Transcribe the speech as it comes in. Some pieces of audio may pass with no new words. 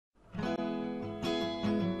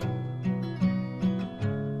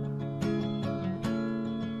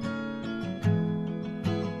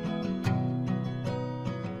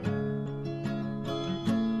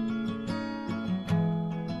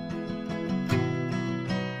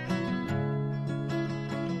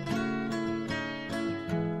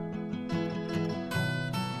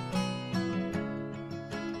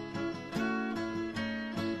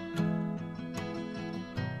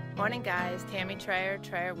Morning guys, Tammy Trayer,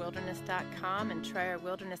 TrayerWilderness.com and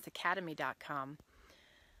TrayerWildernessAcademy.com.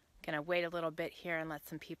 Gonna wait a little bit here and let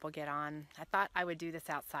some people get on. I thought I would do this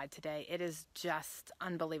outside today. It is just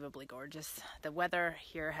unbelievably gorgeous. The weather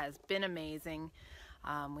here has been amazing.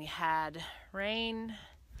 We had rain,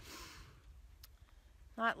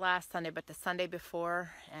 not last Sunday, but the Sunday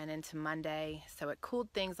before and into Monday. So it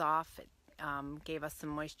cooled things off. It gave us some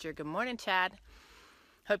moisture. Good morning, Chad.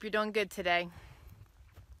 Hope you're doing good today.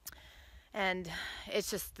 And it's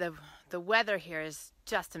just the weather here is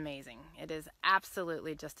just amazing. It is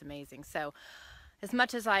absolutely just amazing. So as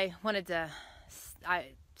much as I wanted to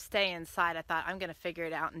stay inside, I thought I'm going to figure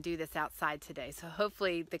it out and do this outside today. So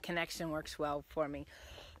hopefully the connection works well for me.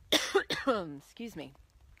 Excuse me.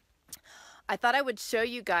 I thought I would show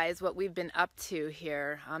you guys what we've been up to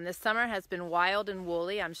here. This summer has been wild and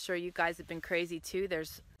woolly. I'm sure you guys have been crazy too.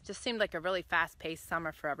 There's just seemed like a really fast-paced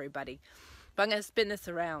summer for everybody. But I'm going to spin this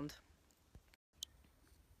around.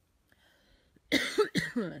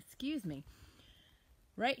 Excuse me.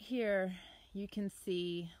 Right here you can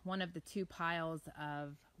see one of the two piles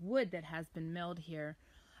of wood that has been milled here.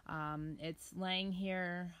 It's laying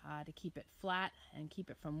here to keep it flat and keep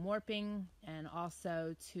it from warping, and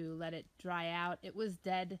also to let it dry out. It was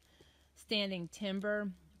dead standing timber,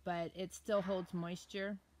 but it still holds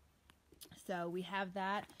moisture. So we have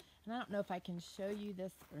that, and I don't know if I can show you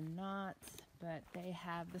this or not, but they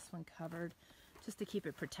have this one covered just to keep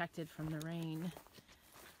it protected from the rain.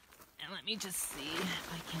 And let me just see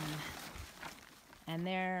if I can. And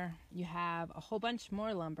there you have a whole bunch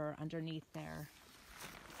more lumber underneath there.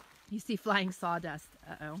 You see flying sawdust.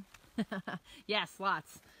 Uh-oh. Yes,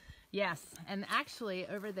 lots. Yes, and actually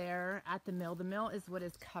over there at the mill is what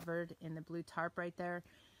is covered in the blue tarp right there.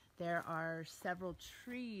 There are several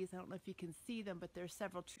trees. I don't know if you can see them, but there's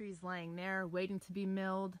several trees laying there waiting to be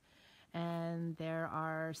milled. And there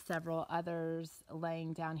are several others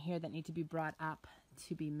laying down here that need to be brought up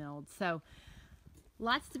to be milled. So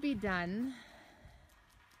lots to be done.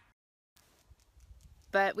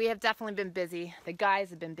 But we have definitely been busy. The guys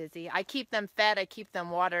have been busy. I keep them fed, I keep them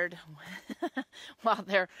watered while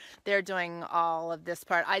they're doing all of this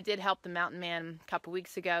part. I did help the mountain man a couple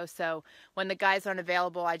weeks ago, so when the guys aren't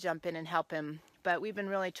available, I jump in and help him. But we've been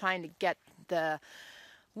really trying to get the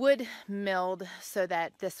wood milled so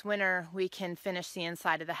that this winter we can finish the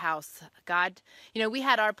inside of the house. God, you know, we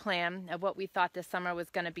had our plan of what we thought this summer was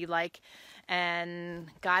going to be like, and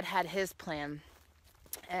God had his plan.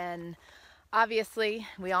 And obviously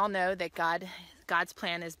we all know that God's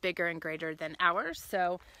plan is bigger and greater than ours.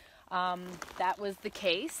 So that was the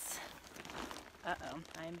case. Uh-oh,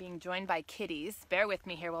 I am being joined by kitties. Bear with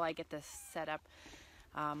me here while I get this set up.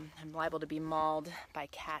 I'm liable to be mauled by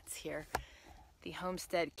cats here. The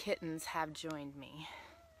homestead kittens have joined me.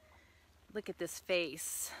 Look at this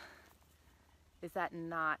face. Is that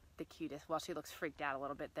not the cutest? Well, she looks freaked out a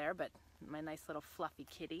little bit there, but my nice little fluffy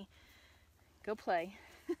kitty. Go play.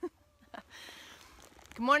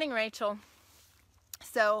 Good morning, Rachel.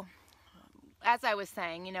 So, as I was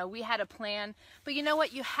saying, you know, we had a plan, but you know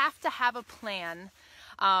what? You have to have a plan.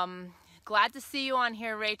 Glad to see you on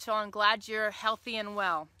here, Rachel. I'm glad you're healthy and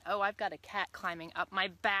well. Oh, I've got a cat climbing up my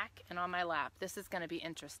back and on my lap. This is going to be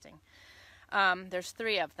interesting. There's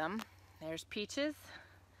three of them. There's Peaches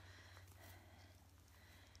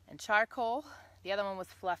and Charcoal. The other one was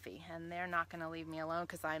Fluffy, and they're not going to leave me alone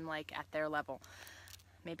because I'm like at their level.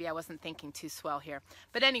 Maybe I wasn't thinking too swell here.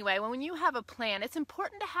 But anyway, when you have a plan, it's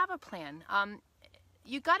important to have a plan.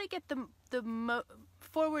 You got to get the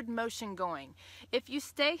forward motion going. If you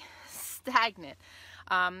stay stagnant,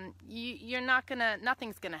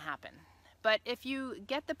 nothing's gonna happen. But if you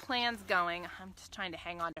get the plans going, I'm just trying to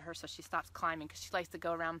hang on to her so she stops climbing because she likes to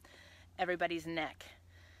go around everybody's neck,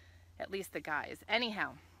 at least the guys.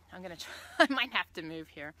 Anyhow, I'm gonna try. I might have to move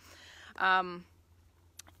here. And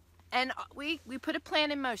we put a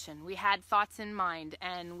plan in motion. We had thoughts in mind,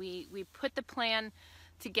 and we put the plan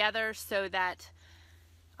together so that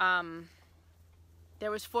there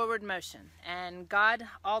was forward motion, and God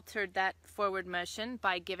altered that forward motion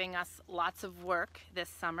by giving us lots of work this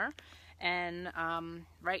summer. And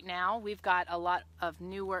right now we've got a lot of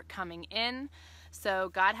new work coming in, so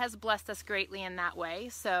God has blessed us greatly in that way.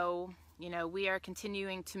 So, you know, we are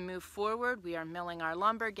continuing to move forward. We are milling our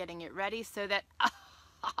lumber, getting it ready so that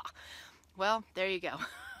well, there you go.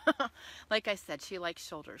 Like I said, she likes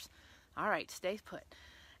shoulders. All right, stay put.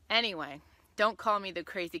 Anyway, don't call me the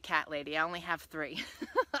crazy cat lady. I only have 3.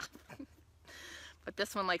 But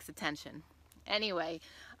this one likes attention. Anyway,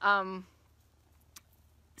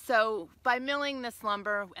 So by milling this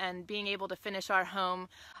lumber and being able to finish our home,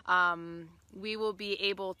 we will be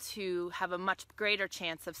able to have a much greater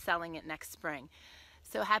chance of selling it next spring.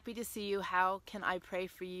 So happy to see you. How can I pray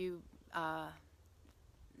for you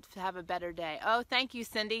to have a better day? Oh, thank you,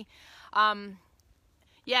 Cindy.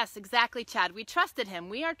 Yes, exactly, Chad. We trusted him.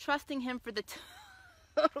 We are trusting him for the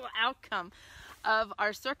total outcome of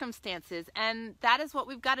our circumstances, and that is what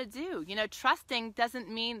we've got to do. You know, trusting doesn't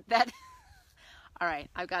mean that all right,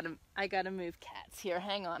 I gotta move cats here.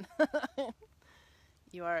 Hang on.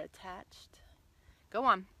 You are attached. Go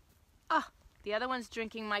on. Oh, the other one's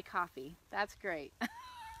drinking my coffee. That's great.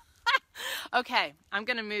 Okay, I'm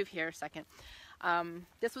gonna move here a second.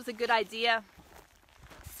 This was a good idea,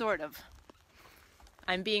 sort of.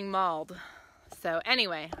 I'm being mauled. So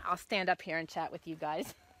anyway, I'll stand up here and chat with you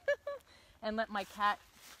guys and let my cat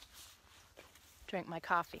drink my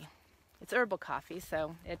coffee. It's herbal coffee,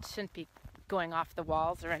 so it shouldn't be going off the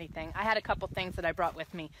walls or anything. I had a couple things that I brought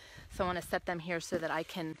with me, so I want to set them here so that I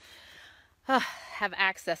can have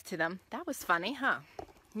access to them. That was funny, huh?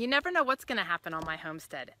 You never know what's going to happen on my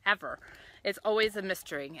homestead, ever. It's always a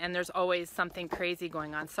mystery, and there's always something crazy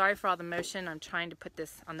going on. Sorry for all the motion. I'm trying to put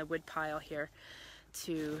this on the wood pile here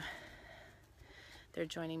to... They're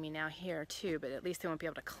joining me now here too, but at least they won't be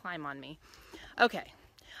able to climb on me. Okay.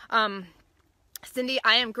 Cindy,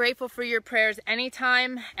 I am grateful for your prayers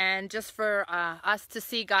anytime, and just for us to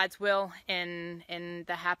see God's will in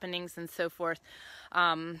the happenings and so forth,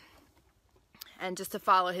 and just to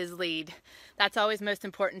follow his lead. That's always most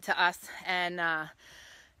important to us. And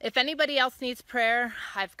if anybody else needs prayer,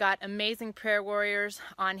 I've got amazing prayer warriors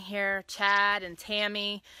on here, Chad and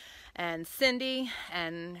Tammy and Cindy,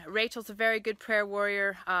 and Rachel's a very good prayer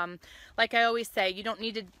warrior. Like I always say, you don't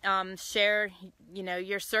need to share, you know,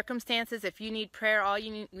 your circumstances. If you need prayer, all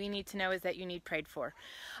we need to know is that you need prayed for.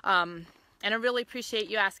 And I really appreciate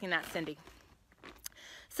you asking that, Cindy.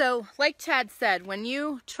 So, like Chad said, when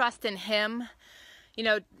you trust in him, you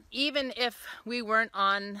know, even if we weren't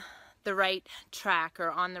on the right track or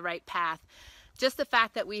on the right path, just the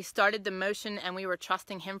fact that we started the motion and we were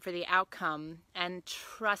trusting him for the outcome, and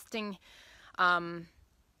trusting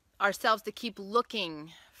ourselves to keep looking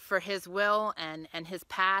for his will and his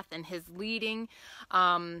path and his leading,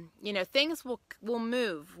 you know, things will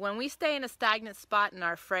move. When we stay in a stagnant spot and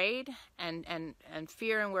are afraid and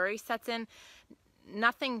fear and worry sets in,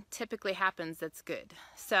 nothing typically happens that's good.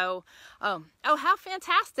 So, oh, how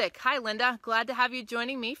fantastic. Hi, Linda. Glad to have you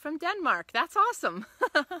joining me from Denmark. That's awesome.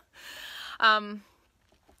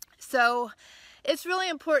 So it's really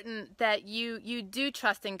important that you do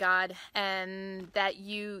trust in God, and that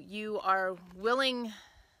you are willing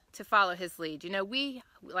to follow his lead. You know,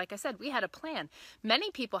 like I said, we had a plan. Many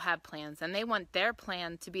people have plans, and they want their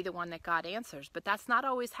plan to be the one that God answers, but that's not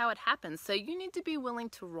always how it happens. So you need to be willing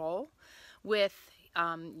to roll with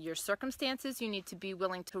your circumstances. You need to be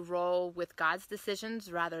willing to roll with God's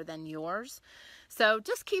decisions rather than yours. So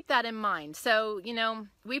just keep that in mind. So, you know,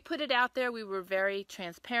 we put it out there. We were very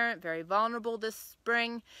transparent, very vulnerable this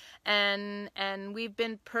spring, and we've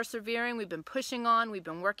been persevering. We've been pushing on. We've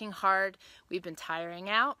been working hard. We've been tiring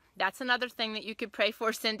out. That's another thing that you could pray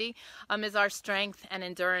for, Cindy, is our strength and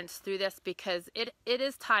endurance through this, because it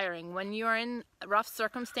is tiring when you're in rough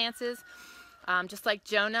circumstances, just like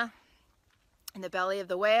Jonah in the belly of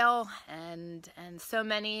the whale, and so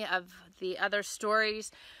many of the other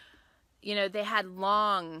stories. You know, they had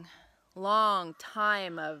long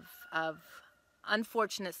time of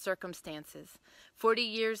unfortunate circumstances, 40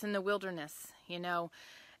 years in the wilderness, you know,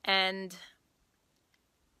 and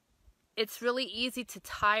it's really easy to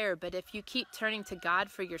tire, but if you keep turning to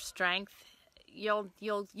God for your strength, you'll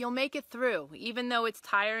make it through, even though it's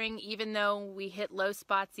tiring, even though we hit low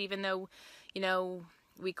spots, even though, you know,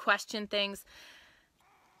 we question things.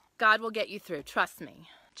 God will get you through. Trust me,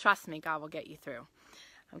 God will get you through.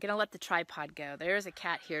 I'm going to let the tripod go. There is a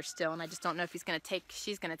cat here still, and I just don't know if she's going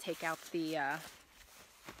to take out the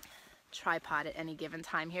tripod at any given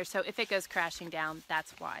time here. So if it goes crashing down,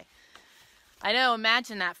 that's why. I know,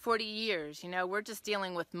 imagine that, 40 years. You know, we're just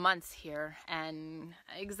dealing with months here. And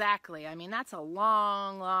exactly, I mean, that's a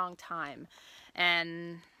long time.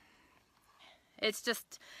 And it's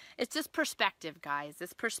just perspective, guys.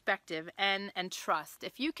 It's perspective and trust.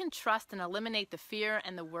 If you can trust and eliminate the fear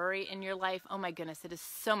and the worry in your life, oh my goodness, it is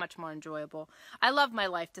so much more enjoyable. I love my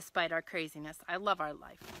life despite our craziness. I love our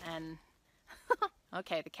life. And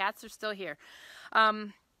okay, the cats are still here.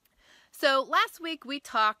 So last week we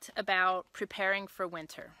talked about preparing for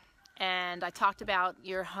winter. And I talked about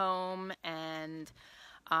your home and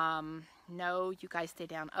no, you guys stay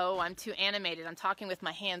down. Oh, I'm too animated. I'm talking with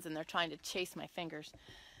my hands and they're trying to chase my fingers.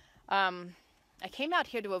 I came out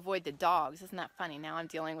here to avoid the dogs. Isn't that funny? Now I'm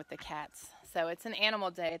dealing with the cats. So it's an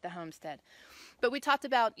animal day at the homestead. But we talked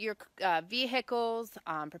about your vehicles,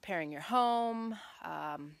 preparing your home,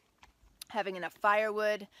 having enough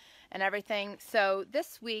firewood and everything. So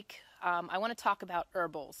this week I want to talk about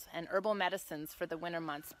herbals and herbal medicines for the winter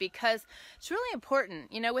months, because it's really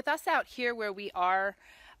important. You know, with us out here where we are,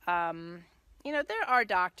 you know, there are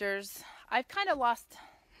doctors. I've kind of lost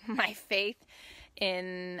my faith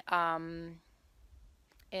in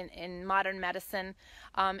modern medicine.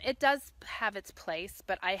 It does have its place,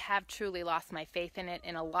 but I have truly lost my faith in it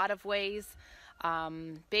in a lot of ways.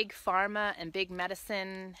 Big pharma and big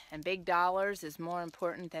medicine and big dollars is more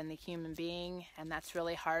important than the human being, and that's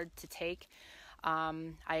really hard to take.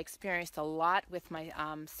 I experienced a lot with my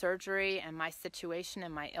surgery and my situation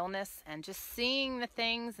and my illness, and just seeing the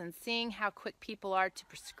things and seeing how quick people are to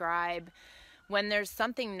prescribe when there's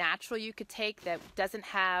something natural you could take that doesn't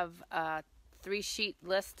have a 3-sheet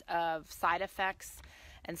list of side effects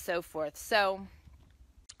and so forth. So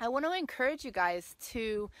I want to encourage you guys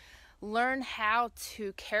to learn how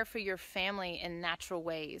to care for your family in natural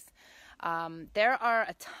ways. There are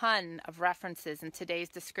a ton of references in today's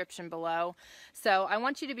description below, so I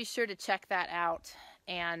want you to be sure to check that out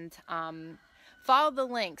and follow the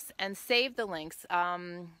links and save the links.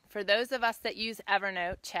 For those of us that use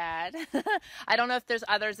Evernote, Chad, I don't know if there's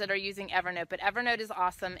others that are using Evernote, but Evernote is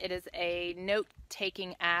awesome. It is a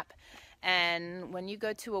note-taking app, and when you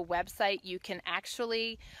go to a website, you can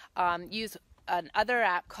actually use another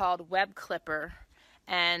app called Web Clipper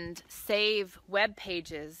and save web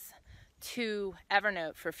pages to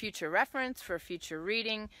Evernote for future reference, for future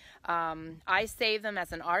reading. I save them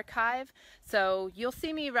as an archive, so you'll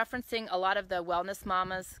see me referencing a lot of the Wellness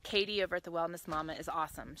Mamas. Katie over at the Wellness Mama is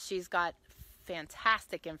awesome. She's got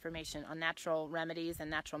fantastic information on natural remedies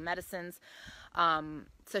and natural medicines.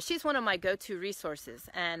 So she's one of my go-to resources,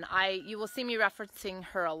 and you will see me referencing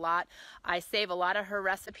her a lot. I save a lot of her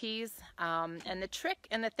recipes, and the trick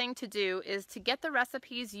and the thing to do is to get the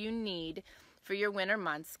recipes you need for your winter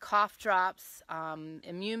months: cough drops,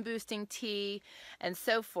 immune boosting tea, and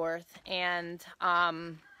so forth, and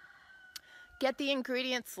get the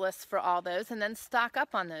ingredients list for all those, and then stock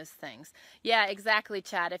up on those things. Yeah, exactly,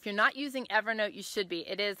 Chad. If you're not using Evernote, you should be.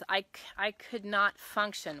 It is, I could not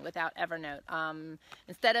function without Evernote.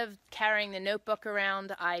 Instead of carrying the notebook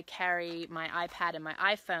around, I carry my iPad and my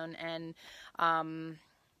iPhone, and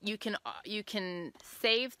you can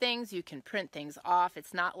save things, you can print things off.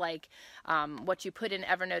 It's not like what you put in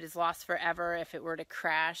Evernote is lost forever if it were to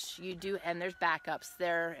crash. You do, and there's backups.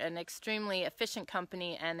 They're an extremely efficient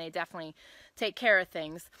company, and they definitely take care of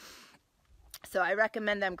things. So I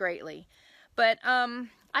recommend them greatly. But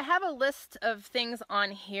I have a list of things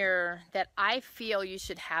on here that I feel you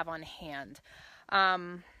should have on hand.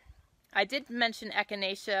 I did mention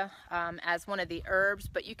Echinacea as one of the herbs,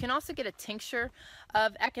 but you can also get a tincture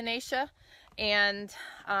of Echinacea, and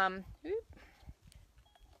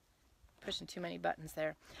pushing too many buttons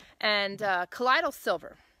there, and colloidal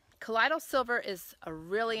silver. Colloidal silver is a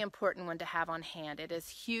really important one to have on hand. It is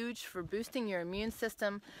huge for boosting your immune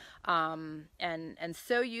system, and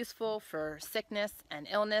so useful for sickness and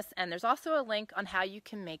illness. And there's also a link on how you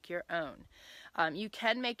can make your own. You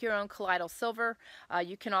can make your own colloidal silver.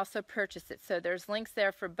 You can also purchase it. So there's links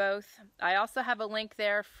there for both. I also have a link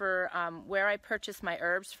there for where I purchase my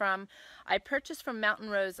herbs from. I purchase from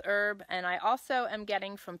Mountain Rose Herb, and I also am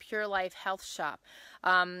getting from Pure Life Health Shop.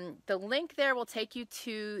 The link there will take you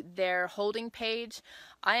to their holding page.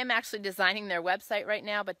 I am actually designing their website right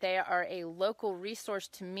now, but they are a local resource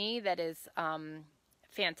to me that is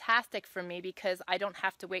fantastic for me, because I don't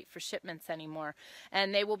have to wait for shipments anymore,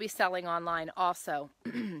 and they will be selling online also.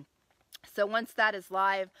 So once that is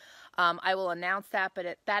live, I will announce that,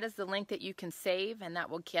 but that is the link that you can save, and that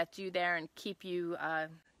will get you there and keep you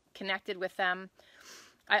connected with them.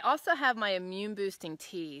 I also have my immune boosting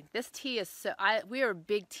tea. This tea is we are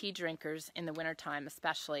big tea drinkers in the wintertime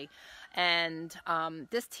especially, and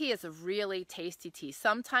this tea is a really tasty tea.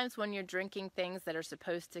 Sometimes when you're drinking things that are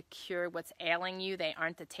supposed to cure what's ailing you, they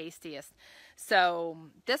aren't the tastiest. So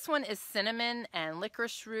this one is cinnamon and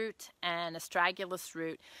licorice root and astragulus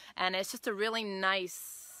root, and it's just a really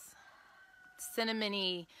nice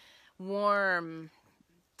cinnamony warm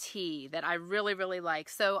tea that I really, really like.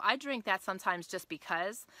 So I drink that sometimes just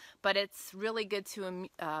because, but it's really good to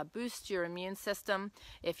boost your immune system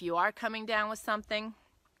if you are coming down with something.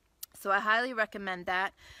 So I highly recommend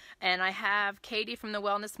that. And I have Katie from the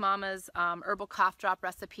Wellness Mama's herbal cough drop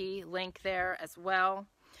recipe link there as well.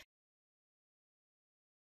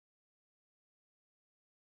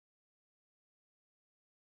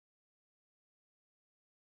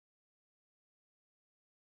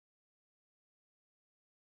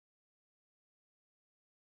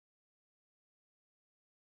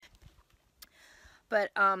 But,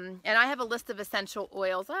 and I have a list of essential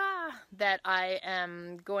oils that I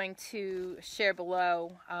am going to share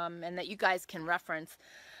below, and that you guys can reference.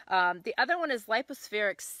 The other one is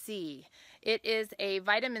Lipospheric C. It is a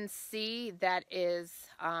vitamin C that is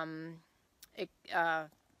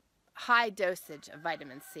high dosage of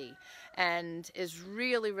vitamin C, and is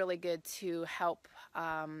really, really good to help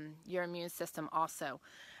your immune system also.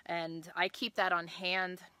 And I keep that on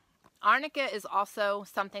hand. Arnica is also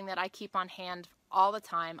something that I keep on hand all the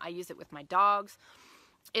time. I use it with my dogs.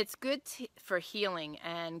 It's good for healing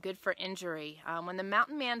and good for injury. When the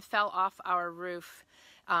mountain man fell off our roof,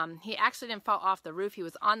 he actually didn't fall off the roof. He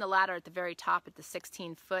was on the ladder at the very top at the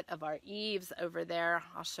 16 foot of our eaves over there.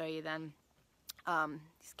 I'll show you then.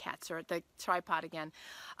 These cats are at the tripod again.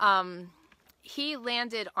 He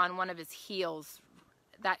landed on one of his heels.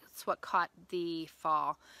 That's what caught the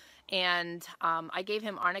fall. And I gave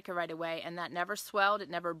him arnica right away, and that never swelled, it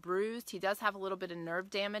never bruised. He does have a little bit of nerve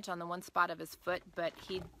damage on the one spot of his foot, but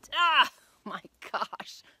he, my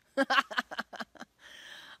gosh. I'm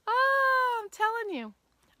telling you.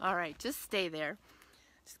 All right, just stay there.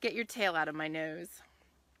 Just get your tail out of my nose.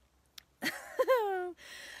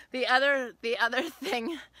 The other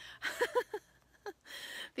thing,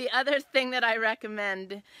 the other thing that I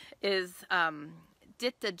recommend is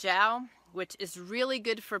Ditta Jiao, which is really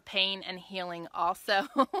good for pain and healing also.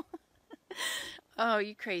 Oh,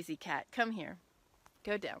 you crazy cat. Come here.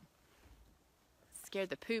 Go down. Scared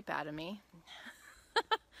the poop out of me.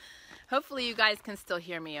 Hopefully you guys can still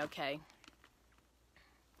hear me okay.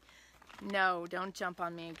 No, don't jump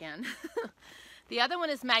on me again. The other one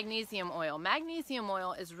is magnesium oil. Magnesium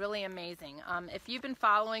oil is really amazing. If you've been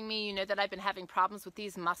following me, you know that I've been having problems with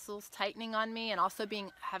these muscles tightening on me, and also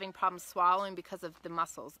having problems swallowing because of the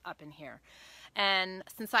muscles up in here. And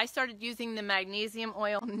since I started using the magnesium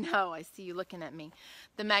oil, no, I see you looking at me.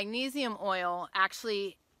 The magnesium oil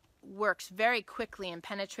actually works very quickly in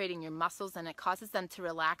penetrating your muscles, and it causes them to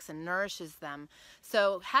relax and nourishes them.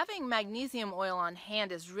 So having magnesium oil on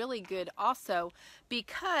hand is really good also,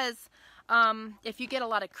 because if you get a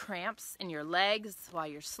lot of cramps in your legs while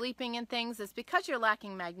you're sleeping and things, it's because you're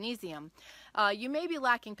lacking magnesium. You may be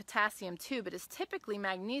lacking potassium too, but it's typically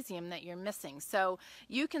magnesium that you're missing. So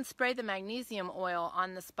you can spray the magnesium oil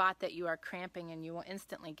on the spot that you are cramping, and you will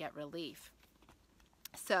instantly get relief.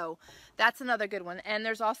 So that's another good one. And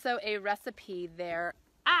there's also a recipe there.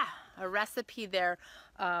 A recipe there,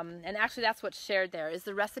 and actually that's what's shared there, is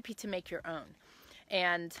the recipe to make your own.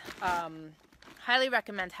 And highly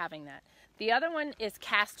recommend having that. The other one is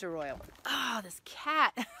castor oil. Oh, this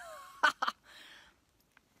cat.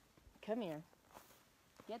 Come here.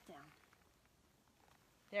 Get down.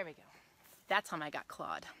 There we go. That time I got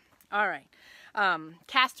clawed. All right.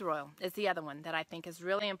 Castor oil is the other one that I think is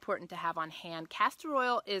really important to have on hand. Castor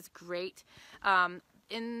oil is great.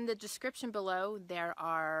 In the description below, there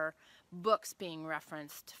are books being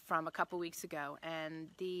referenced from a couple weeks ago, and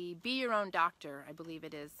the Be Your Own Doctor, I believe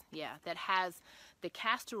it is, yeah, that has the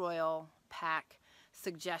castor oil pack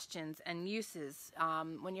suggestions and uses.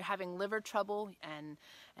 When you're having liver trouble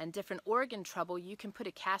and different organ trouble, you can put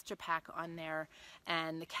a castor pack on there,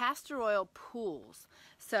 and the castor oil pools.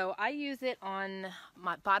 So I use it on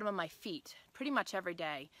my bottom of my feet pretty much every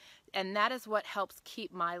day, and that is what helps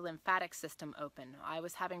keep my lymphatic system open. I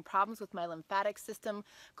was having problems with my lymphatic system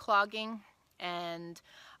clogging, and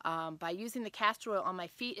by using the castor oil on my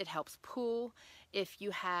feet, it helps pool. If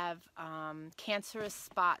you have cancerous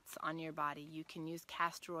spots on your body, you can use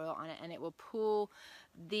castor oil on it, and it will pool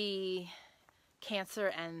the cancer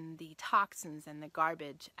and the toxins and the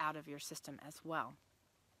garbage out of your system as well.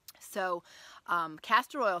 So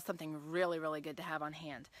castor oil is something really, really good to have on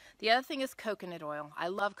hand. The other thing is coconut oil. I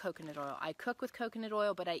love coconut oil. I cook with coconut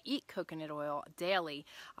oil, but I eat coconut oil daily.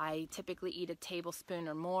 I typically eat a tablespoon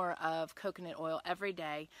or more of coconut oil every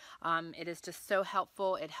day. It is just so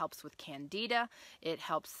helpful. It helps with candida. It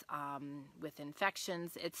helps with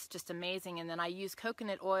infections. It's just amazing. And then I use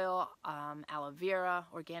coconut oil, aloe vera,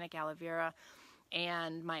 organic aloe vera,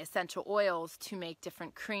 and my essential oils to make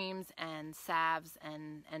different creams and salves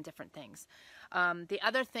and different things. The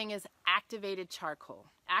other thing is activated charcoal.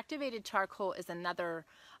 Activated charcoal is another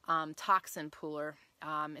toxin pooler.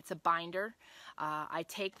 It's a binder. I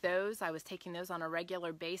take those. I was taking those on a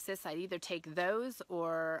regular basis. I'd either take those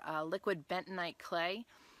or liquid bentonite clay,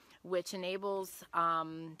 which enables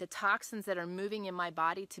the toxins that are moving in my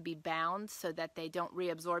body to be bound so that they don't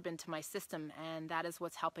reabsorb into my system, and that is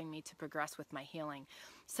what's helping me to progress with my healing.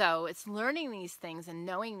 So it's learning these things and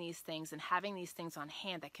knowing these things and having these things on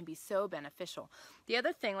hand that can be so beneficial. The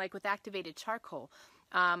other thing, like with activated charcoal,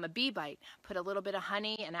 A bee bite. Put a little bit of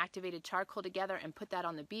honey and activated charcoal together and put that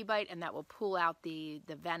on the bee bite, and that will pull out the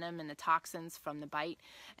venom and the toxins from the bite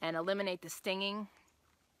and eliminate the stinging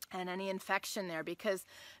and any infection there, because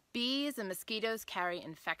bees and mosquitoes carry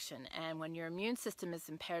infection, and when your immune system is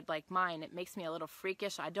impaired like mine, it makes me a little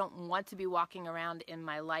freakish. I don't want to be walking around in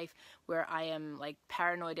my life where I am like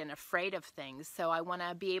paranoid and afraid of things. So I want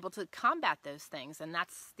to be able to combat those things, and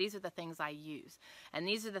these are the things I use, and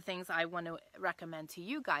these are the things I want to recommend to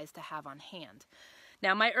you guys to have on hand.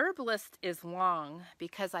 Now, my herb list is long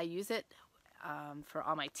because I use it for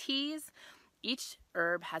all my teas. Each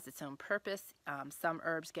herb has its own purpose. Some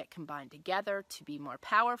herbs get combined together to be more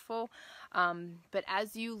powerful. But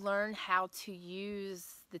as you learn how to use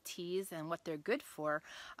the teas and what they're good for,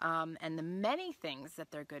 and the many things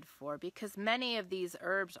that they're good for, because many of these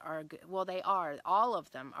herbs are good, well, all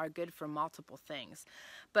of them are good for multiple things.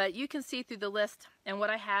 But you can see through the list, and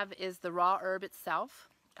what I have is the raw herb itself.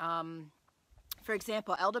 For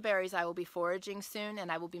example, elderberries I will be foraging soon,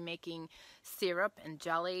 and I will be making syrup and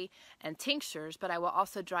jelly and tinctures, but I will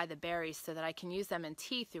also dry the berries so that I can use them in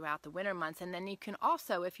tea throughout the winter months. And then you can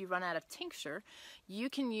also, if you run out of tincture, you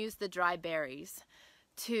can use the dry berries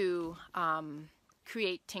to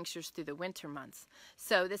create tinctures through the winter months.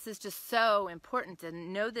 So this is just so important to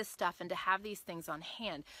know this stuff and to have these things on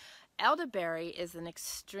hand. Elderberry is an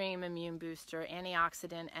extreme immune booster,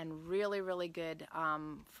 antioxidant, and really, really good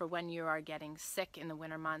for when you are getting sick in the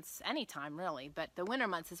winter months, anytime really, but the winter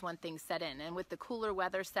months is when things set in. And with the cooler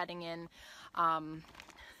weather setting in,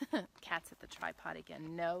 cat's at the tripod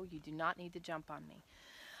again. No, you do not need to jump on me.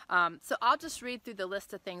 So I'll just read through the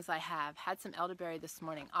list of things I have. Had some elderberry this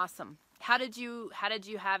morning. Awesome. How did you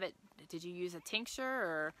have it? Did you use a tincture?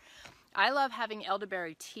 Or I love having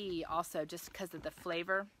elderberry tea also just because of the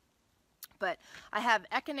flavor. But I have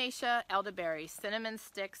Echinacea, elderberry, cinnamon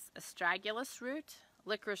sticks, Astragulus root,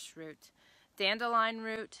 Licorice root, Dandelion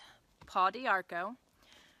root, Pau D Arco,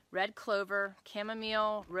 red clover,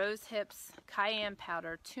 chamomile, rose hips, cayenne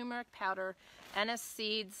powder, turmeric powder, anise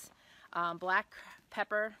seeds, black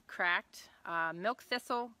pepper cracked, milk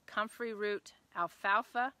thistle, comfrey root,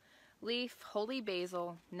 alfalfa leaf, holy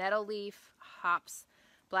basil, nettle leaf, hops,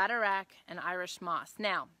 bladder wrack, and Irish moss.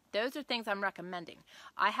 Now, those are things I'm recommending.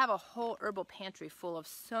 I have a whole herbal pantry full of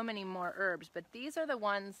so many more herbs, but these are the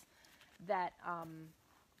ones that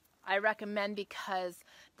I recommend because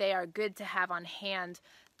they are good to have on hand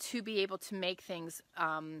to be able to make things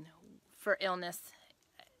for illness,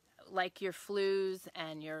 like your flus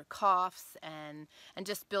and your coughs and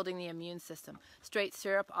just building the immune system. Straight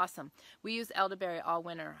syrup, awesome. We use elderberry all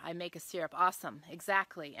winter. I make a syrup, awesome,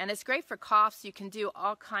 exactly. And it's great for coughs. You can do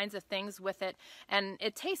all kinds of things with it, and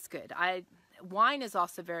it tastes good. Wine is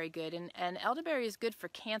also very good, and elderberry is good for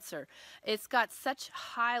cancer. It's got such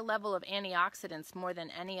high level of antioxidants, more than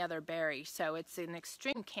any other berry, so it's an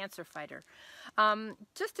extreme cancer fighter.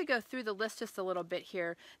 Just to go through the list just a little bit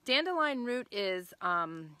here, dandelion root is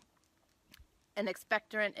an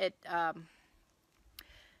expectorant.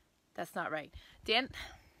 That's not right. This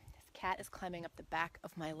cat is climbing up the back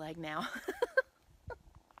of my leg now.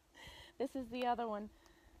 This is the other one.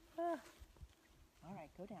 All right,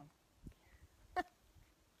 go down.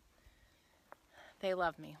 They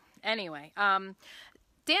love me. Anyway,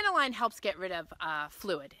 dandelion helps get rid of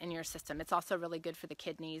fluid in your system. It's also really good for the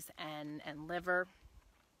kidneys and liver.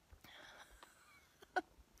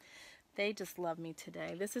 They just love me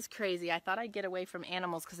today. This is crazy. I thought I'd get away from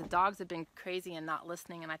animals because the dogs have been crazy and not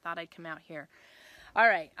listening, and I thought I'd come out here. All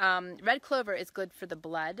right, red clover is good for the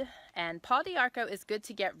blood, and Pau D Arco is good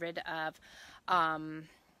to get rid of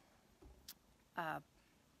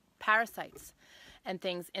parasites and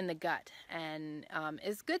things in the gut, and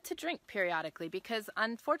is good to drink periodically because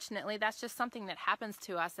unfortunately that's just something that happens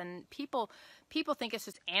to us, and people think it's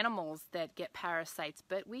just animals that get parasites,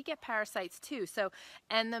 but we get parasites too. So,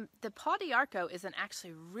 and the Pau D Arco is an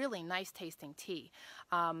actually really nice tasting tea.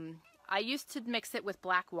 I used to mix it with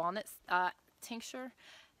black walnut tincture,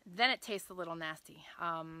 then it tastes a little nasty,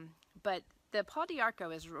 but the Pau D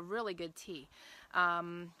Arco is a really good tea.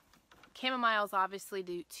 Chamomile is obviously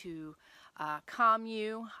due to calm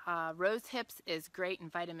you. Rose hips is great in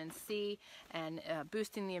vitamin C and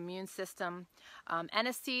boosting the immune system.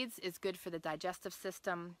 Anise seeds is good for the digestive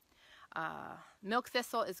system. Milk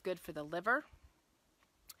thistle is good for the liver.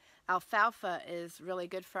 Alfalfa is really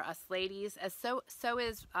good for us ladies, as so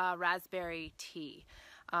is raspberry tea.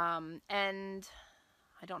 And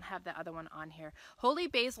I don't have the other one on here. Holy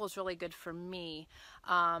basil is really good for me,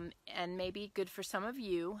 and maybe good for some of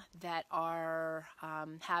you that are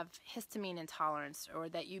have histamine intolerance, or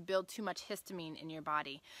that you build too much histamine in your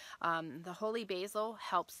body. The holy basil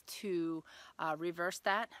helps to reverse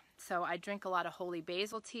that. So I drink a lot of holy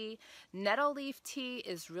basil tea. Nettle leaf tea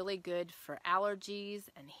is really good for allergies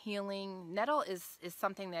and healing. Nettle is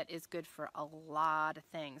something that is good for a lot of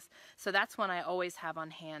things. So that's one I always have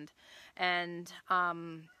on hand. And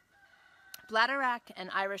bladder wrack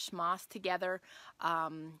and Irish moss together,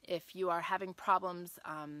 if you are having problems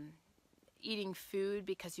eating food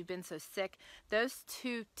because you've been so sick, those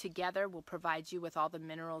two together will provide you with all the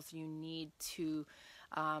minerals you need to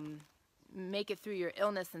make it through your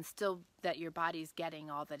illness, and still that your body's getting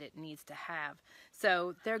all that it needs to have.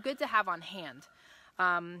 So they're good to have on hand.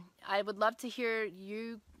 I would love to hear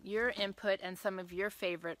your input and some of your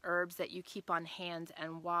favorite herbs that you keep on hand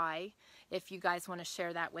and why, if you guys want to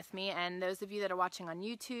share that with me. And those of you that are watching on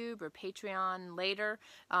YouTube or Patreon later,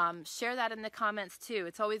 share that in the comments too.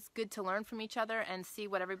 It's always good to learn from each other and see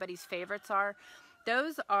what everybody's favorites are.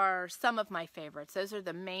 Those are some of my favorites. Those are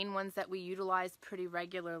the main ones that we utilize pretty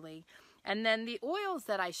regularly. And then the oils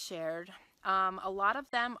that I shared, a lot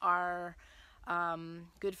of them are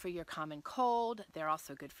good for your common cold. They're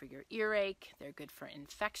also good for your earache. They're good for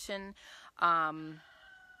infection.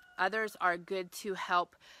 Others are good to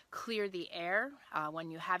help clear the air.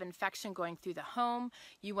 When you have infection going through the home,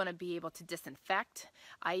 you want to be able to disinfect.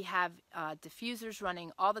 I have diffusers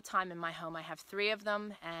running all the time in my home. I have 3 of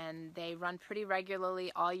them, and they run pretty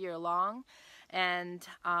regularly all year long. And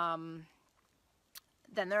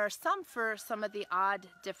then there are some for some of the odd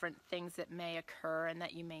different things that may occur and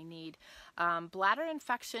that you may need. Bladder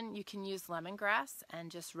infection, you can use lemongrass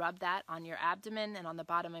and just rub that on your abdomen and on the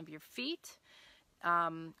bottom of your feet.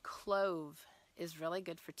 Clove is really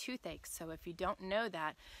good for toothache. So if you don't know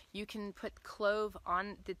that, you can put clove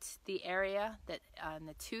on the area that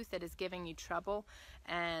the tooth that is giving you trouble,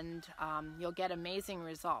 and you'll get amazing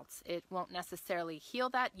results. It won't necessarily heal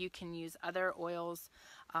that. You can use other oils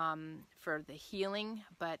for the healing,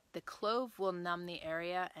 but the clove will numb the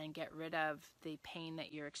area and get rid of the pain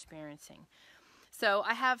that you're experiencing. So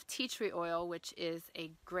I have tea tree oil, which is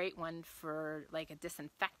a great one for like a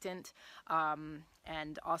disinfectant,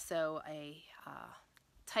 and also a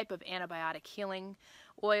type of antibiotic healing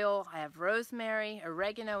oil. I have rosemary.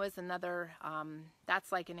 Oregano is another,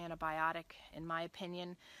 that's like an antibiotic in my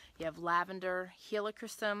opinion. You have lavender,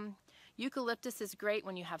 helichrysum. Eucalyptus is great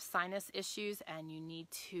when you have sinus issues and you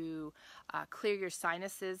need to clear your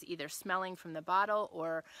sinuses, either smelling from the bottle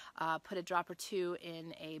or put a drop or 2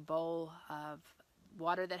 in a bowl of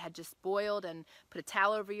water that had just boiled, and put a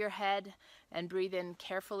towel over your head and breathe in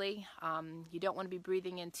carefully. You don't want to be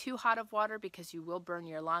breathing in too hot of water because you will burn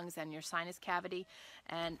your lungs and your sinus cavity.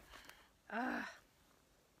 And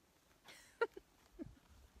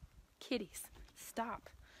kitties, stop.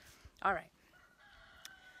 All right.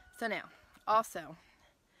 So now, also,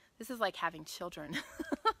 this is like having children.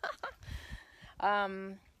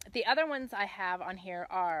 The other ones I have on here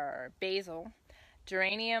are basil,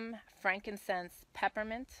 geranium, frankincense,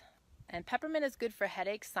 peppermint. And peppermint is good for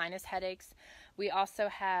headaches, sinus headaches. We also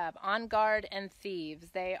have On Guard and Thieves.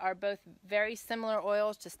 They are both very similar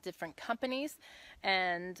oils, just different companies.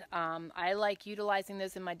 And I like utilizing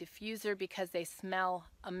those in my diffuser because they smell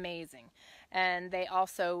amazing. And they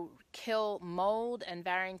also kill mold and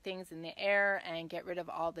varying things in the air and get rid of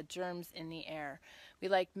all the germs in the air. We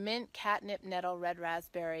like mint, catnip, nettle, red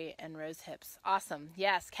raspberry, and rose hips. Awesome.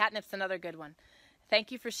 Yes, catnip's another good one.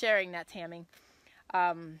 Thank you for sharing that, Tammy.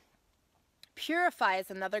 Purify is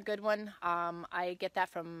another good one. I get that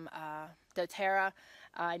from doTERRA.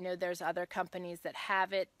 I know there's other companies that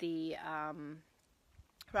have it. The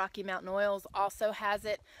Rocky Mountain Oils also has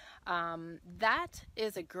it. That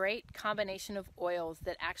is a great combination of oils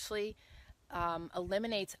that actually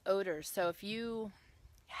eliminates odors. So if you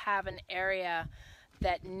have an area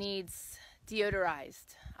that needs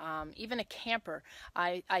deodorized, even a camper.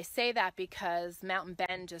 I say that because Mountain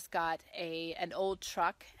Ben just got an old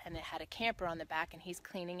truck and it had a camper on the back, and he's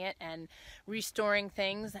cleaning it and restoring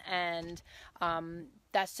things, and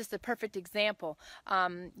that's just a perfect example.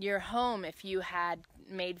 Your home, if you had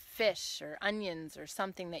made fish or onions or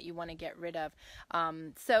something that you want to get rid of.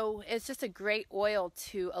 So it's just a great oil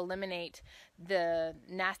to eliminate the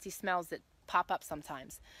nasty smells that pop up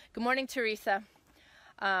sometimes. Good morning, Teresa.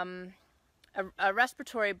 A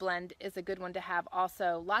respiratory blend is a good one to have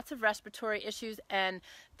also. Lots of respiratory issues, and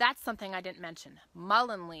that's something I didn't mention.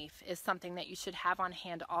 Mullein leaf is something that you should have on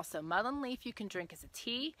hand also. Mullein leaf you can drink as a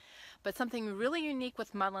tea, but something really unique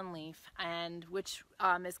with mullein leaf, and which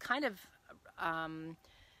is kind of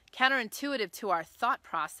counterintuitive to our thought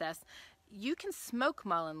process, you can smoke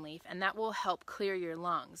mullein leaf and that will help clear your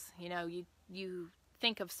lungs. You know, you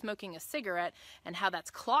think of smoking a cigarette and how that's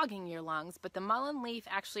clogging your lungs, but the mullein leaf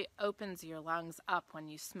actually opens your lungs up when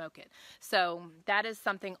you smoke it. So that is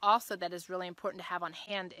something also that is really important to have on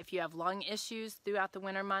hand if you have lung issues throughout the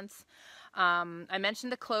winter months. I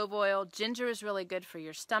mentioned the clove oil. Ginger is really good for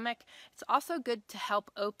your stomach. It's also good to help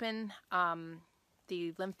open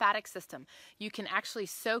the lymphatic system. You can actually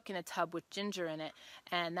soak in a tub with ginger in it,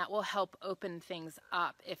 and that will help open things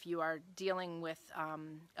up if you are dealing with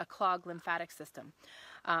a clogged lymphatic system.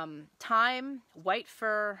 Thyme, white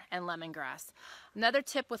fir, and lemongrass. Another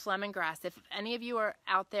tip with lemongrass, if any of you are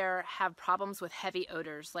out there have problems with heavy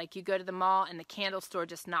odors, like you go to the mall and the candle store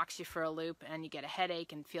just knocks you for a loop and you get a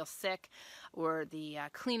headache and feel sick, or the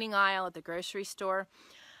cleaning aisle at the grocery store,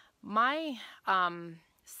 my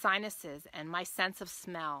sinuses and my sense of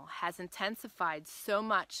smell has intensified so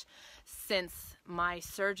much since my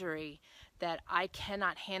surgery that I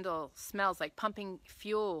cannot handle smells. Like pumping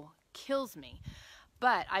fuel kills me.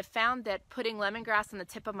 But I found that putting lemongrass on the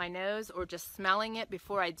tip of my nose, or just smelling it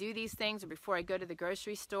before I do these things, or before I go to the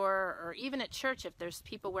grocery store, or even at church if there's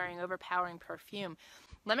people wearing overpowering perfume,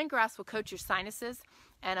 lemongrass will coat your sinuses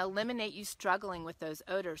and eliminate you struggling with those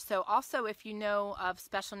odors. So also, if you know of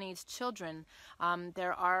special needs children,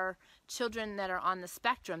 there are children that are on the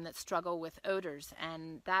spectrum that struggle with odors,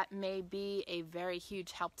 and that may be a very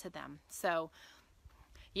huge help to them. So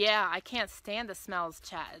yeah, I can't stand the smells,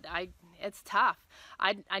 Chad. It's tough.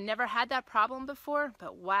 I never had that problem before,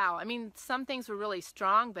 but wow. I mean, some things were really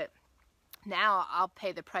strong, but now I'll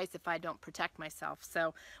pay the price if I don't protect myself.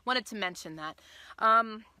 So wanted to mention that.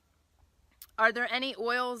 Are there any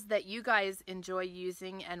oils that you guys enjoy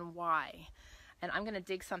using, and why? And I'm going to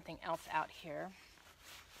dig something else out here.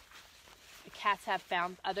 The cats have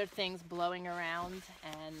found other things blowing around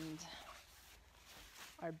and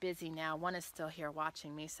are busy now. One is still here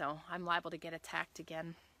watching me, so I'm liable to get attacked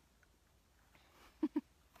again.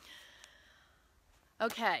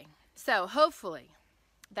 Okay, so hopefully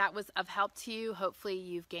that was of help to you. Hopefully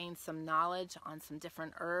you've gained some knowledge on some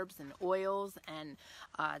different herbs and oils and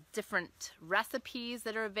different recipes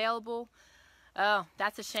that are available. Oh,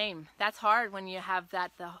 that's a shame. That's hard when you have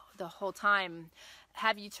that the whole time.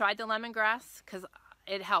 Have you tried the lemongrass? Because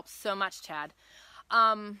it helps so much, Chad.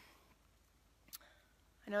 I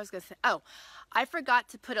know I was going to say, oh, I forgot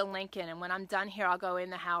to put a link in, and when I'm done here, I'll go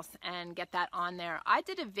in the house and get that on there. I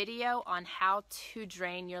did a video on how to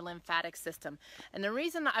drain your lymphatic system, and the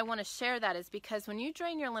reason I want to share that is because when you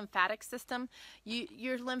drain your lymphatic system,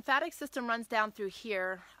 your lymphatic system runs down through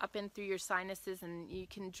here, up in through your sinuses, and you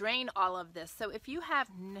can drain all of this. So if you have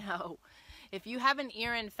an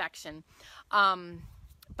ear infection,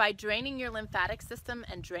 by draining your lymphatic system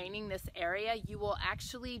and draining this area, you will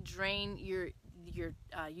actually drain your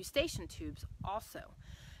eustachian tubes also.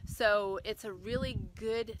 So it's a really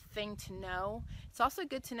good thing to know. It's also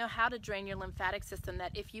good to know how to drain your lymphatic system,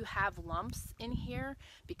 that if you have lumps in here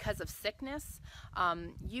because of sickness,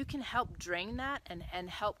 you can help drain that and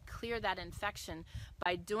help clear that infection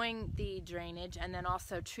by doing the drainage, and then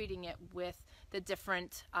also treating it with the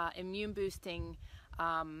different immune boosting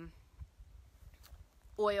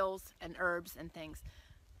oils and herbs and things.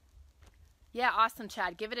 Yeah, awesome,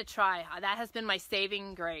 Chad. Give it a try. That has been my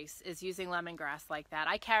saving grace, is using lemongrass like that.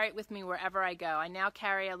 I carry it with me wherever I go. I now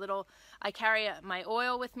carry my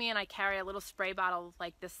oil with me, and I carry a little spray bottle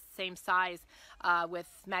like this same size with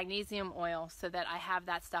magnesium oil, so that I have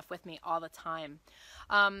that stuff with me all the time.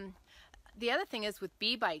 The other thing is with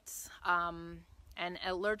bee bites and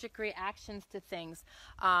allergic reactions to things,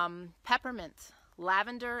 peppermint,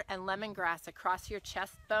 lavender, and lemongrass across your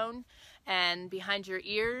chest bone and behind your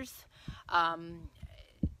ears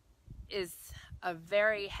is a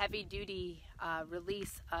very heavy-duty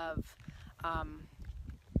release of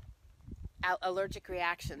allergic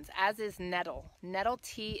reactions, as is nettle. Nettle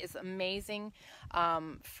tea is amazing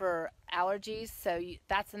for allergies, so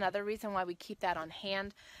that's another reason why we keep that on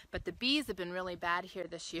hand. But the bees have been really bad here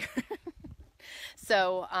this year.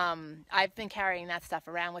 So I've been carrying that stuff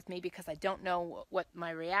around with me because I don't know what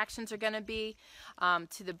my reactions are going to be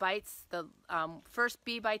to the bites. The first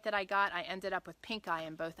bee bite that I got, I ended up with pink eye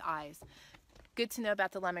in both eyes. Good to know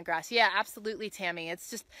about the lemongrass. Yeah, absolutely, Tammy.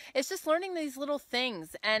 It's just learning these little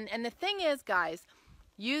things. And the thing is, guys,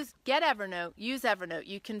 get Evernote, use Evernote.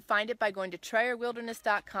 You can find it by going to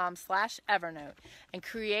TrayerWilderness.com/Evernote and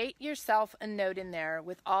create yourself a note in there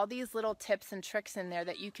with all these little tips and tricks in there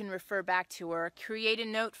that you can refer back to, or create a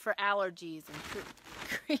note for allergies and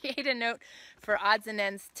create a note for odds and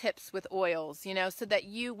ends tips with oils, so that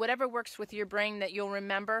whatever works with your brain that you'll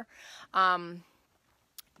remember.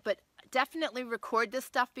 But definitely record this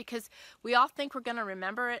stuff because we all think we're going to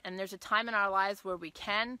remember it, and there's a time in our lives where we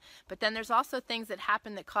can, but then there's also things that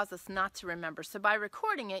happen that cause us not to remember. So by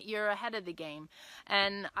recording it, you're ahead of the game,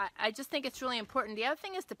 and I just think it's really important. The other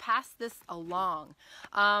thing is to pass this along.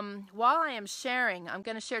 While I am sharing, I'm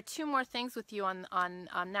going to share two more things with you on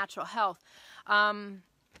natural health.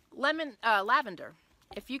 Lavender.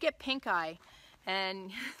 If you get pink eye,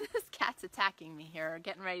 and this cat's attacking me here,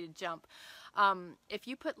 getting ready to jump. If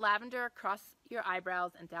you put lavender across your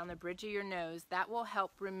eyebrows and down the bridge of your nose, that will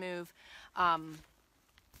help remove,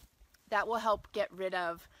 that will help get rid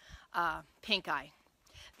of pink eye.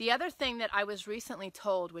 The other thing that I was recently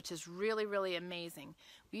told, which is really, really amazing,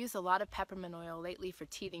 we use a lot of peppermint oil lately for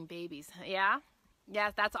teething babies. Yeah?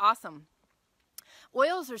 Yeah, that's awesome.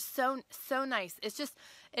 Oils are so nice. It's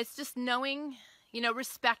just knowing,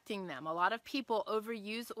 respecting them. A lot of people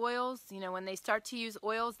overuse oils. When they start to use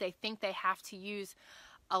oils, they think they have to use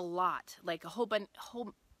a lot, like a whole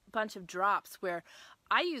bunch of drops, where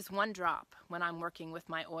I use 1 drop when I'm working with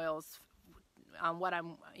my oils on what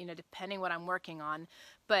I'm, depending what I'm working on.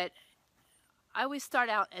 But I always start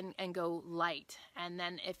out and go light, and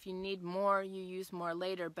then if you need more, you use more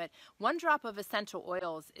later. But 1 drop of essential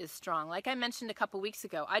oils is strong. Like I mentioned a couple weeks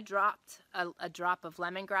ago, I dropped a drop of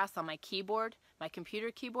lemongrass on my keyboard, my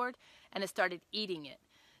computer keyboard, and it started eating it.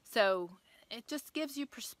 So it just gives you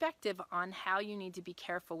perspective on how you need to be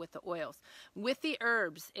careful with the oils. With the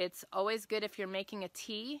herbs, it's always good if you're making a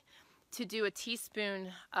tea to do a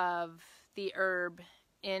teaspoon of the herb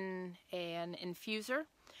in an infuser.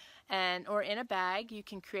 Or in a bag. You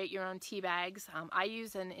can create your own tea bags. I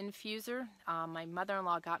use an infuser. My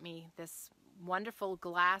mother-in-law got me this wonderful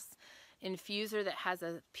glass infuser that has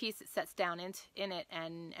a piece that sets down in it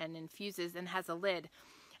and infuses and has a lid.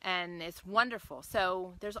 And it's wonderful.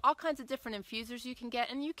 So there's all kinds of different infusers you can get,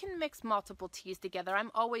 and you can mix multiple teas together. I'm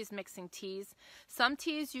always mixing teas. Some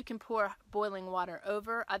teas you can pour boiling water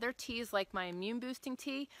over. Other teas, like my immune boosting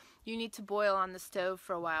tea, you need to boil on the stove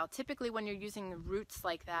for a while. Typically when you're using roots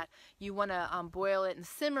like that, you want to boil it and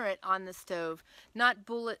simmer it on the stove, not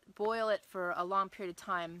boil it for a long period of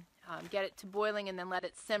time. Get it to boiling and then let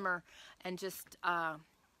it simmer, and just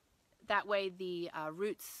that way the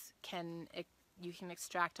roots you can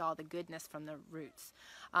extract all the goodness from the roots.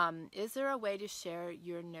 Is there a way to share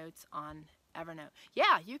your notes on Evernote?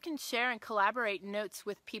 Yeah, you can share and collaborate notes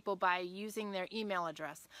with people by using their email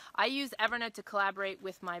address. I use Evernote to collaborate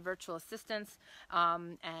with my virtual assistants,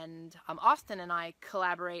 and Austin and I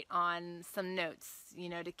collaborate on some notes,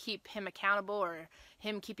 to keep him accountable or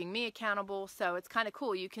him keeping me accountable. So it's kind of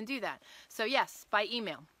cool. You can do that. So yes, by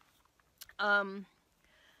email. I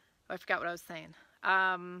forgot what I was saying.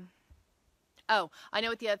 Oh, I know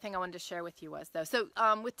what the other thing I wanted to share with you was, though. So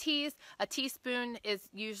with teas, a teaspoon is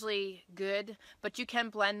usually good, but you can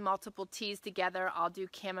blend multiple teas together. I'll do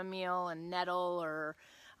chamomile and nettle,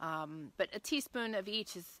 but a teaspoon of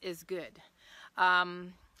each is good.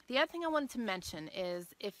 The other thing I wanted to mention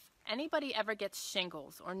is if anybody ever gets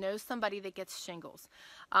shingles or knows somebody that gets shingles,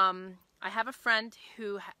 I have a friend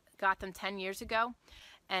who got them 10 years ago,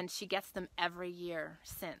 and she gets them every year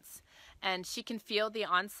since. And she can feel the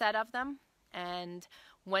onset of them. And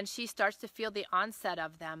when she starts to feel the onset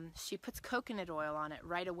of them, she puts coconut oil on it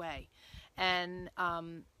right away. And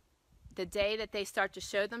the day that they start to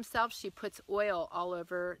show themselves, she puts oil all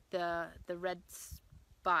over the red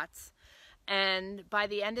spots. And by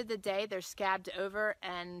the end of the day, they're scabbed over,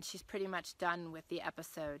 and she's pretty much done with the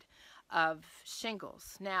episode of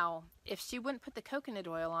shingles. Now, if she wouldn't put the coconut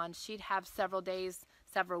oil on, she'd have several days,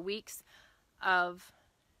 several weeks of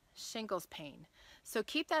shingles pain. So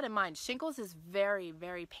keep that in mind. Shingles is very,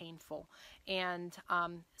 very painful. And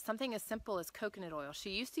something as simple as coconut oil.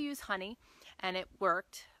 She used to use honey, and it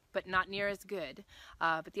worked, but not near as good.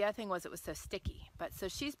 But the other thing was it was so sticky. So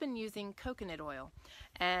she's been using coconut oil,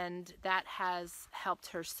 and that has helped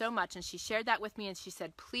her so much. And she shared that with me, and she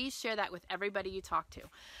said, please share that with everybody you talk to,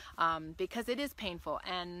 because it is painful,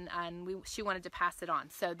 and she wanted to pass it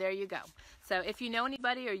on. So there you go. So if you know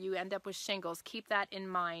anybody or you end up with shingles, keep that in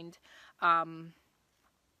mind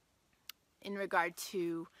in regard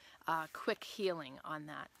to quick healing on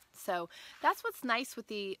that. So that's what's nice with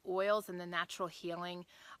the oils and the natural healing.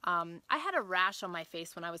 I had a rash on my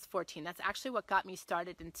face when I was 14. That's actually what got me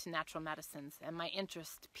started into natural medicines, and my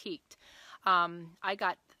interest peaked. I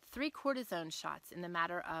got 3 cortisone shots in the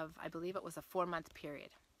matter of, I believe it was a 4-month period.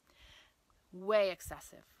 Way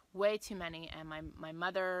excessive, way too many, and my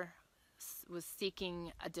mother was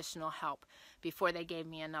seeking additional help before they gave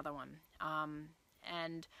me another one.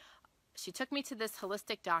 And she took me to this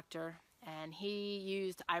holistic doctor, and he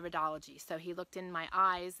used iridology. So he looked in my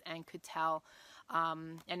eyes and could tell,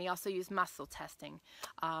 and he also used muscle testing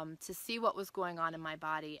to see what was going on in my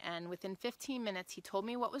body. And within 15 minutes, he told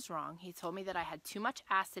me what was wrong. He told me that I had too much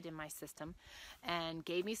acid in my system and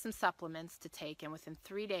gave me some supplements to take. And within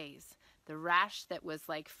 3 days, the rash that was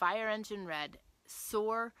like fire engine red,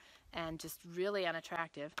 sore, and just really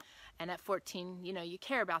unattractive. And at 14, you know, you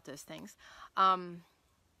care about those things. And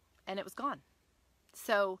it was gone.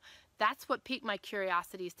 So that's what piqued my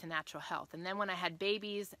curiosities to natural health. And then when I had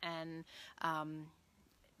babies and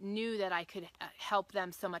knew that I could help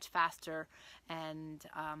them so much faster, and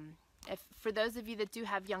for those of you that do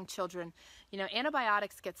have young children, you know,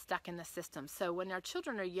 antibiotics get stuck in the system. So when our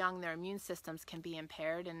children are young, their immune systems can be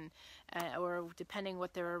impaired, and or depending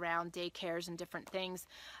what they're around, daycares and different things,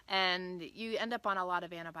 and you end up on a lot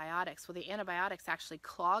of antibiotics. Well, the antibiotics actually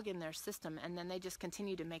clog in their system, and then they just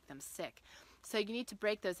continue to make them sick. So you need to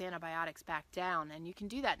break those antibiotics back down, and you can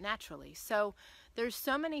do that naturally. So there's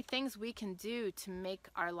so many things we can do to make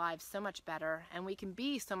our lives so much better, and we can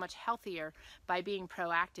be so much healthier by being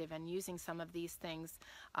proactive and using some of these things.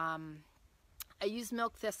 I use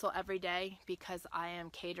milk thistle every day because I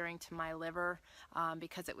am catering to my liver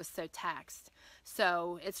because it was so taxed.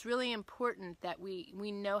 So it's really important that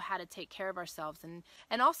we know how to take care of ourselves,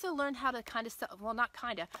 and also learn how to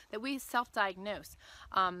that we self-diagnose.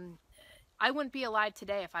 I wouldn't be alive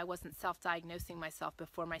today if I wasn't self-diagnosing myself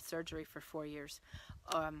before my surgery for 4 years.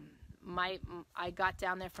 I got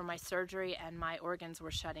down there for my surgery and my organs were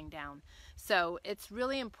shutting down. So it's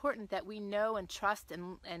really important that we know and trust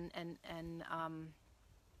and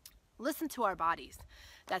listen to our bodies.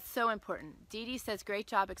 That's so important. Dee Dee says, great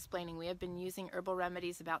job explaining. We have been using herbal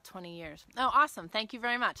remedies about 20 years. Oh, awesome. Thank you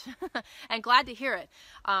very much. And glad to hear it.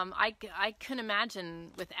 I couldn't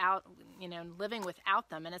imagine living without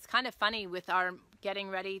them. And it's kind of funny with our getting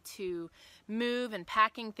ready to move and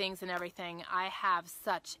packing things and everything. I have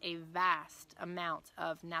such a vast amount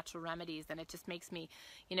of natural remedies, and it just makes me,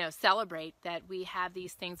 celebrate that we have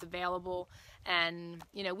these things available. And,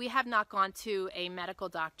 we have not gone to a medical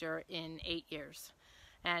doctor in 8 years.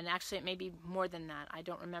 And actually, it may be more than that. I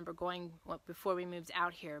don't remember going before we moved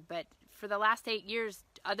out here. But for the last 8 years,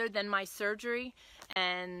 other than my surgery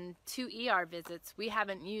and 2 ER visits, we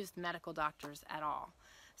haven't used medical doctors at all.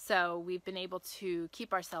 So we've been able to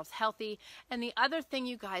keep ourselves healthy. And the other thing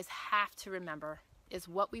you guys have to remember is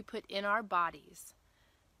what we put in our bodies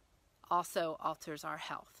also alters our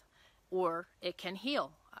health, or it can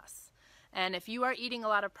heal us. And if you are eating a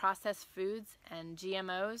lot of processed foods and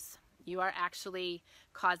GMOs, you are actually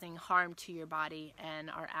causing harm to your body and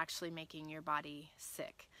are actually making your body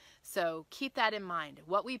sick. So keep that in mind.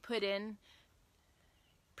 What we put in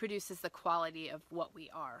produces the quality of what we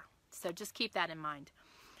are. So just keep that in mind.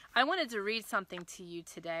 I wanted to read something to you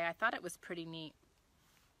today. I thought it was pretty neat.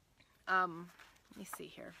 Let me see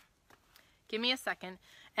here. Give me a second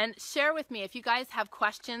and share with me if you guys have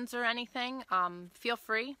questions or anything. Feel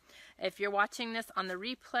free. If you're watching this on the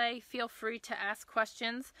replay, feel free to ask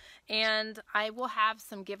questions, and I will have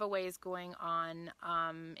some giveaways going on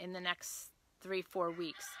in the next 3-4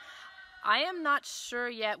 weeks. I am not sure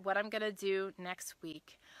yet what I'm going to do next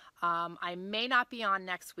week. I may not be on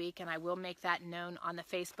next week, and I will make that known on the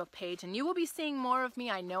Facebook page. And you will be seeing more of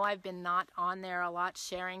me. I know I've been not on there a lot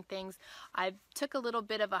sharing things. I took a little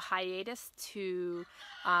bit of a hiatus to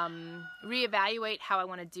reevaluate how I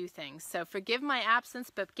want to do things. So forgive my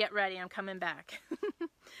absence, but get ready. I'm coming back.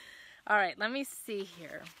 All right, let me see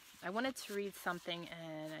here. I wanted to read something,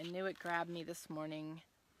 and I knew it grabbed me this morning.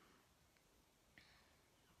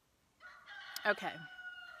 Okay.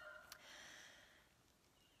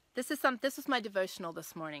 This was my devotional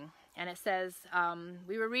this morning, and it says,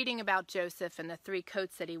 we were reading about Joseph and the 3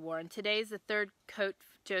 coats that he wore, and today's the 3rd coat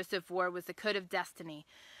Joseph wore was the coat of destiny.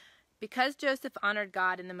 Because Joseph honored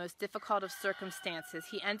God in the most difficult of circumstances,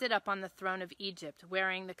 he ended up on the throne of Egypt,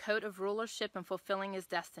 wearing the coat of rulership and fulfilling his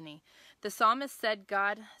destiny. The psalmist said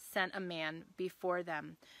God sent a man before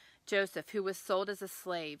them, Joseph, who was sold as a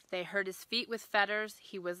slave. They hurt his feet with fetters.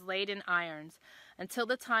 He was laid in irons. Until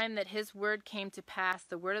the time that his word came to pass,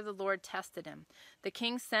 the word of the Lord tested him. The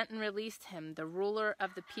king sent and released him. The ruler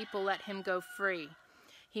of the people let him go free.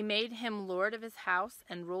 He made him lord of his house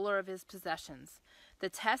and ruler of his possessions. The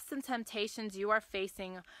tests and temptations you are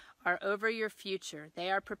facing are over your future.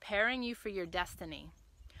 They are preparing you for your destiny.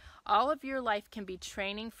 All of your life can be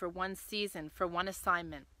training for one season, for one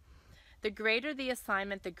assignment. The greater the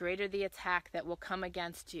assignment, the greater the attack that will come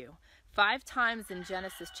against you. 5 times in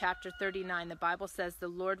Genesis chapter 39, the Bible says the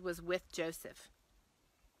Lord was with Joseph.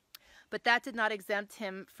 But that did not exempt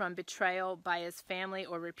him from betrayal by his family,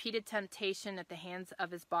 or repeated temptation at the hands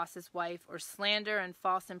of his boss's wife, or slander and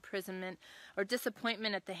false imprisonment, or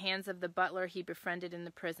disappointment at the hands of the butler he befriended in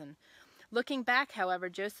the prison. Looking back, however,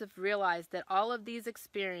 Joseph realized that all of these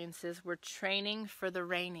experiences were training for the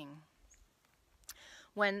reigning.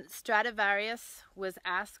 When Stradivarius was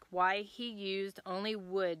asked why he used only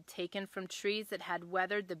wood taken from trees that had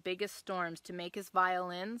weathered the biggest storms to make his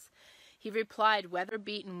violins, he replied,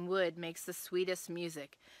 "Weather-beaten wood makes the sweetest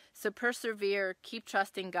music. So persevere, keep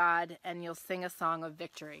trusting God, and you'll sing a song of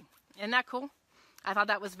victory." Isn't that cool? I thought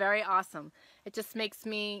that was very awesome. It just makes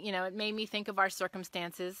me, it made me think of our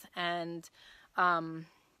circumstances, and, and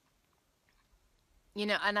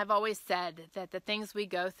I've always said that the things we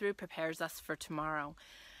go through prepares us for tomorrow.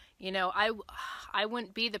 I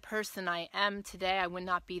wouldn't be the person I am today. I would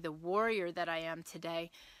not be the warrior that I am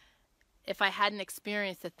today if I hadn't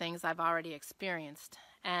experienced the things I've already experienced.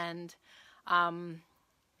 And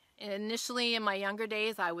initially in my younger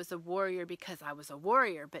days, I was a warrior because I was a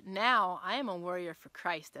warrior. But now I am a warrior for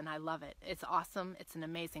Christ, and I love it. It's awesome. It's an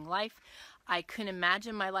amazing life. I couldn't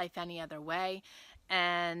imagine my life any other way.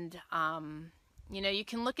 And, you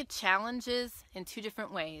can look at challenges in two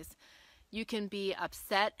different ways. You can be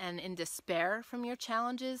upset and in despair from your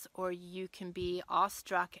challenges, or you can be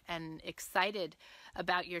awestruck and excited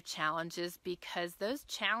about your challenges, because those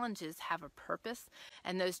challenges have a purpose,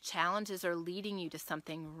 and those challenges are leading you to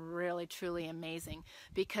something really, truly amazing.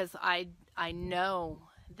 Because I know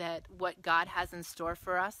that what God has in store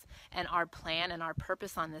for us, and our plan and our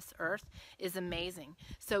purpose on this earth, is amazing.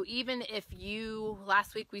 So even if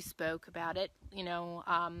last week we spoke about it,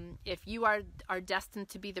 if you are destined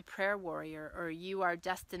to be the prayer warrior, or you are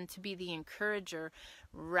destined to be the encourager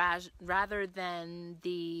rather than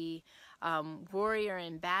the warrior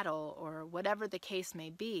in battle, or whatever the case may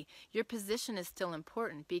be, your position is still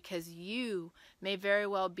important, because you may very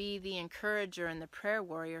well be the encourager and the prayer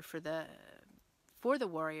warrior for the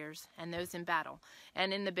warriors and those in battle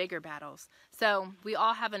and in the bigger battles. So we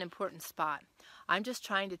all have an important spot. I'm just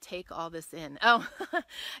trying to take all this in. Oh,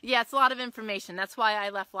 yeah, it's a lot of information. That's why I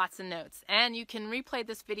left lots of notes. And you can replay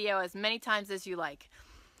this video as many times as you like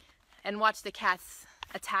and watch the cats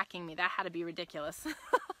attacking me. That had to be ridiculous.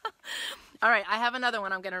 All right, I have another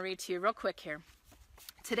one I'm going to read to you real quick here.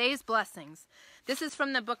 Today's blessings. This is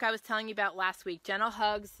from the book I was telling you about last week, Gentle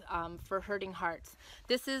Hugs for Hurting Hearts.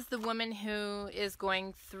 This is the woman who is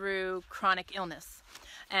going through chronic illness.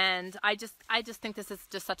 And I just think this is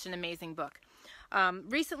just such an amazing book.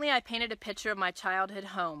 Recently, I painted a picture of my childhood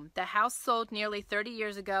home. The house sold nearly 30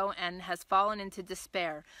 years ago and has fallen into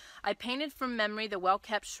despair. I painted from memory the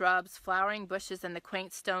well-kept shrubs, flowering bushes, and the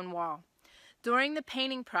quaint stone wall. During the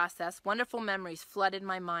painting process, wonderful memories flooded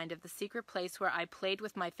my mind of the secret place where I played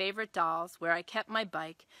with my favorite dolls, where I kept my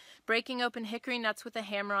bike, breaking open hickory nuts with a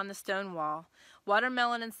hammer on the stone wall,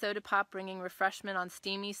 watermelon and soda pop bringing refreshment on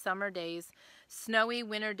steamy summer days, snowy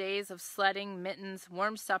winter days of sledding, mittens,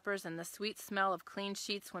 warm suppers, and the sweet smell of clean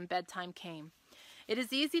sheets when bedtime came. It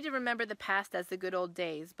is easy to remember the past as the good old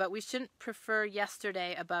days, but we shouldn't prefer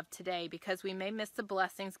yesterday above today, because we may miss the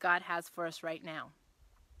blessings God has for us right now.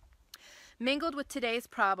 Mingled with today's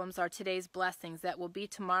problems are today's blessings that will be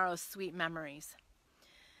tomorrow's sweet memories.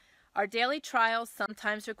 Our daily trials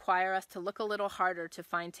sometimes require us to look a little harder to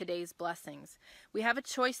find today's blessings. We have a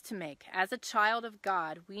choice to make. As a child of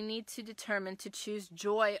God, we need to determine to choose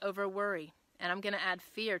joy over worry. And I'm going to add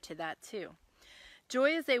fear to that too.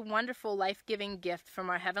 Joy is a wonderful, life-giving gift from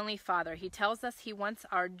our Heavenly Father. He tells us He wants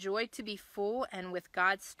our joy to be full, and with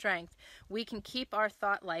God's strength, we can keep our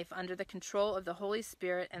thought life under the control of the Holy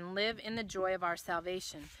Spirit and live in the joy of our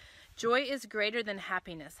salvation. Joy is greater than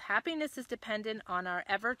happiness. Happiness is dependent on our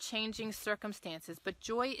ever-changing circumstances, but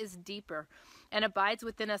joy is deeper and abides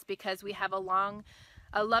within us because we have a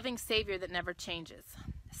loving Savior that never changes.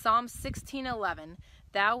 Psalm 16:11.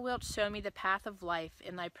 Thou wilt show me the path of life.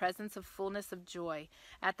 In thy presence of fullness of joy.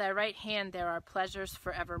 At thy right hand there are pleasures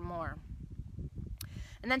forevermore.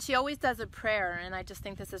 And then she always does a prayer, and I just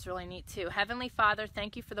think this is really neat too. Heavenly Father,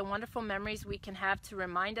 thank you for the wonderful memories we can have to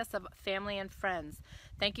remind us of family and friends.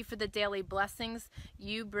 Thank you for the daily blessings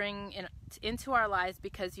you bring into our lives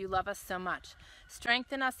because you love us so much.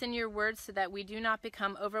 Strengthen us in your words so that we do not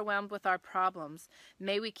become overwhelmed with our problems.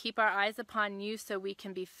 May we keep our eyes upon you so we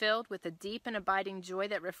can be filled with a deep and abiding joy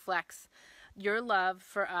that reflects your love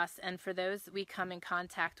for us and for those we come in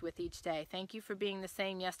contact with each day. Thank you for being the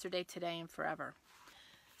same yesterday, today, and forever.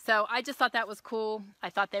 So I just thought that was cool. I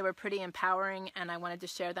thought they were pretty empowering, and I wanted to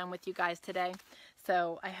share them with you guys today.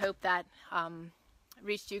 So I hope that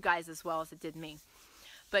reached you guys as well as it did me.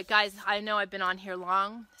 But guys, I know I've been on here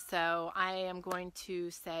long, so I am going to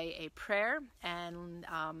say a prayer and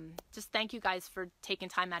just thank you guys for taking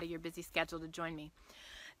time out of your busy schedule to join me.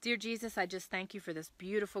 Dear Jesus, I just thank you for this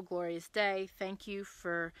beautiful, glorious day. Thank you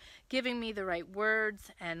for giving me the right words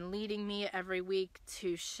and leading me every week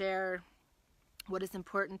to share what is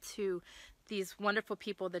important to these wonderful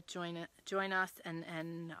people that join us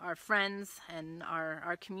and our friends and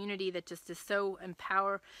our community that just is so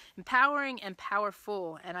empowering and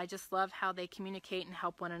powerful. And I just love how they communicate and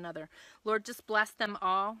help one another. Lord, just bless them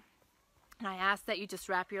all. And I ask that you just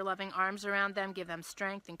wrap your loving arms around them, give them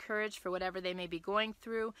strength and courage for whatever they may be going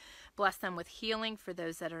through. Bless them with healing for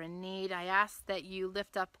those that are in need. I ask that you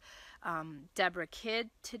lift up Deborah Kidd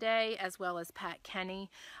today, as well as Pat Kenny.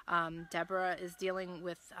 Deborah is dealing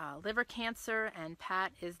with liver cancer, and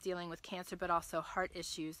Pat is dealing with cancer, but also heart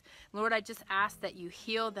issues. Lord, I just ask that you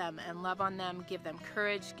heal them and love on them, give them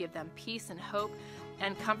courage, give them peace and hope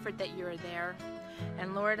and comfort that you are there.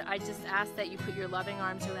 And Lord, I just ask that you put your loving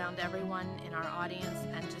arms around everyone in our audience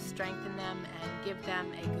and just strengthen them and give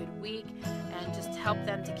them a good week and just help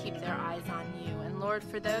them to keep their eyes on you. And Lord,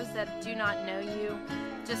 for those that do not know you,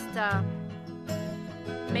 just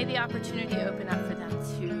may the opportunity open up for them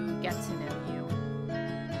to get to know you.